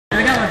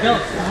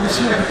belt.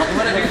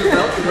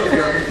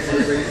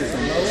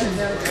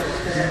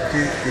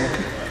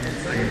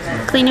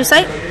 Clean your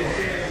sight.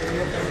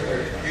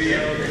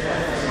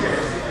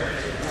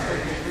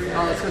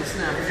 Oh, it's gonna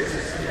snap.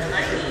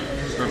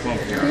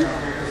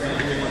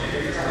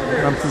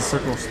 Come to the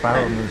circle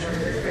spiral motion.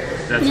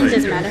 It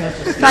doesn't matter.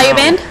 Fire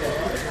band?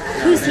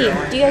 Who's he? Do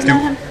you guys know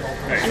him?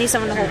 I need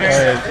someone to hold this.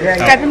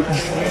 Grab him.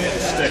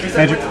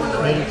 Magic,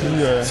 can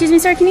you, Excuse me,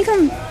 sir. Can you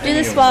come do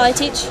this while I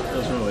teach?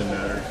 doesn't really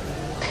matter.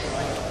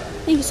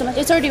 Thank you so much.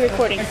 It's already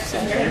recording. So.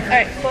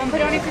 Alright, go and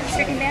put on your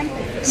freaking band.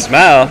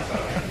 Smile.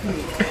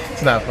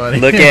 It's not funny.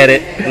 Look at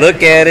it.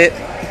 Look at it.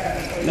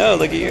 No,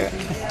 look at your.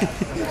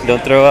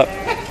 Don't throw up.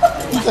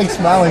 It's like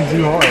smiling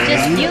too hard.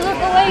 Just you look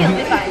away, you'll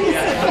be fine.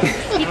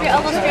 Keep your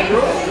elbows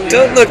straight.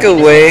 Don't look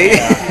away.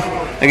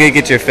 I'm gonna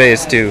get your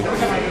face too.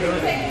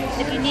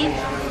 If you need,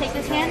 take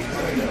this hand.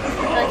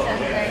 Like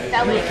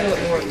that way.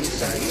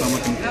 So I'm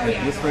looking at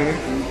this right here.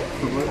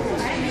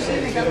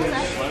 Double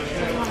tap. So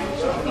you want to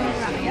move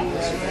around, yep.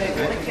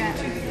 With your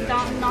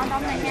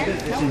non-dominant hand.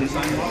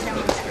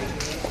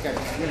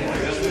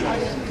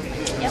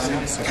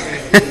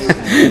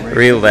 Nope.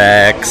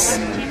 Relax.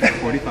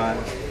 45.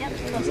 Yep.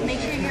 So make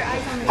sure your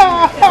eyes on the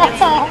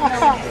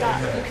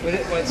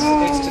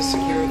It's to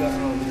secure the.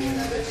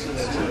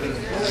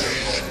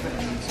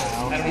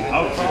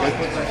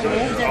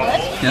 Is there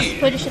wood? Yes.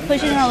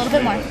 Push it in a little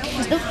bit more.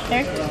 Just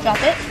there.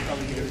 Drop it.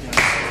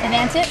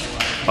 Advance it.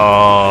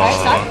 Alright, Oh,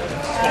 stop.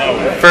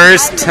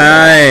 first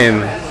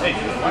time.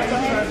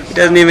 He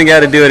doesn't even got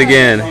to do it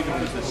again.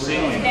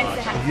 Advance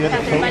the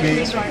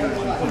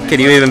half. Can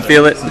you even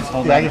feel it?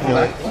 Yeah, I can feel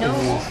it. No.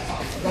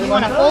 You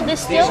want to hold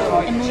this still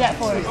and move that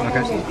forward.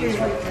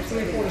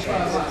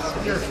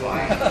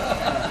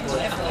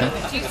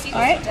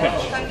 Alright.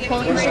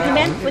 Pull your second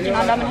band with your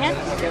non-dominant hand.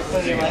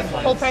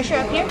 Hold pressure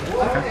up here.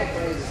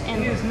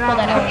 And pull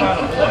that out.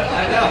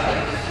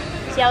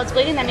 See how it's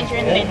bleeding? That means you're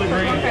in the band.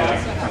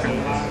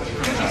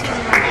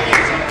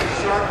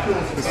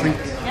 This thing?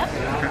 Yep.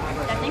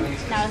 That thing.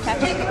 Now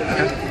attach it.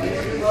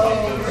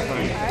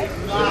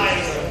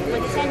 Alright.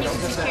 With this hand you can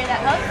secure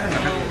that hug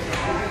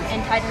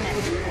and tighten it.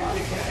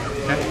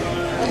 Did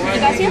you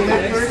guys see him? No.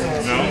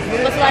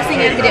 What's the last thing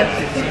you have to do?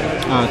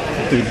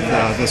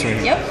 This right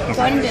here. Yep.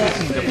 Go ahead and do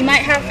it. You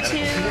might have to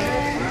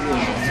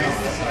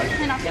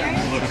clean off the area.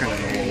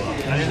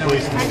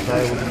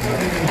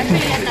 Actually,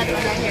 you have another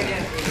one right here.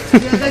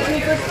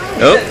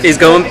 Oh, he's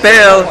going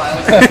pale.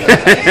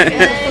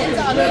 It's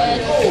all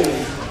good.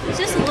 It's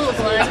just a little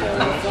blood.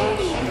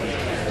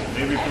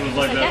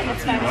 Like that,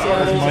 that's fine.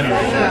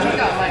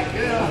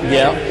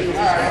 Yeah.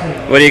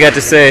 What do you got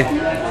to say?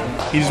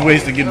 He just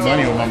wasted getting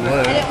money on my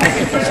blood. I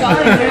It's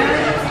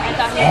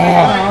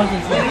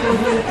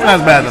not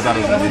as bad as I thought it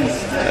was going to be.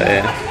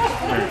 Yeah.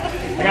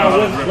 I got a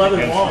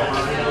leather wall. Go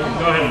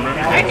ahead and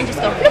Alright, and just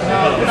go.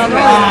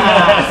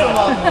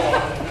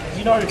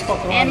 You know you're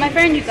fucking. And my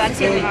friend, you've got to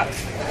see the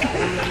box.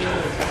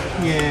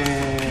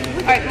 Yeah.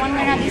 Alright, you want to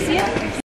learn how to see it?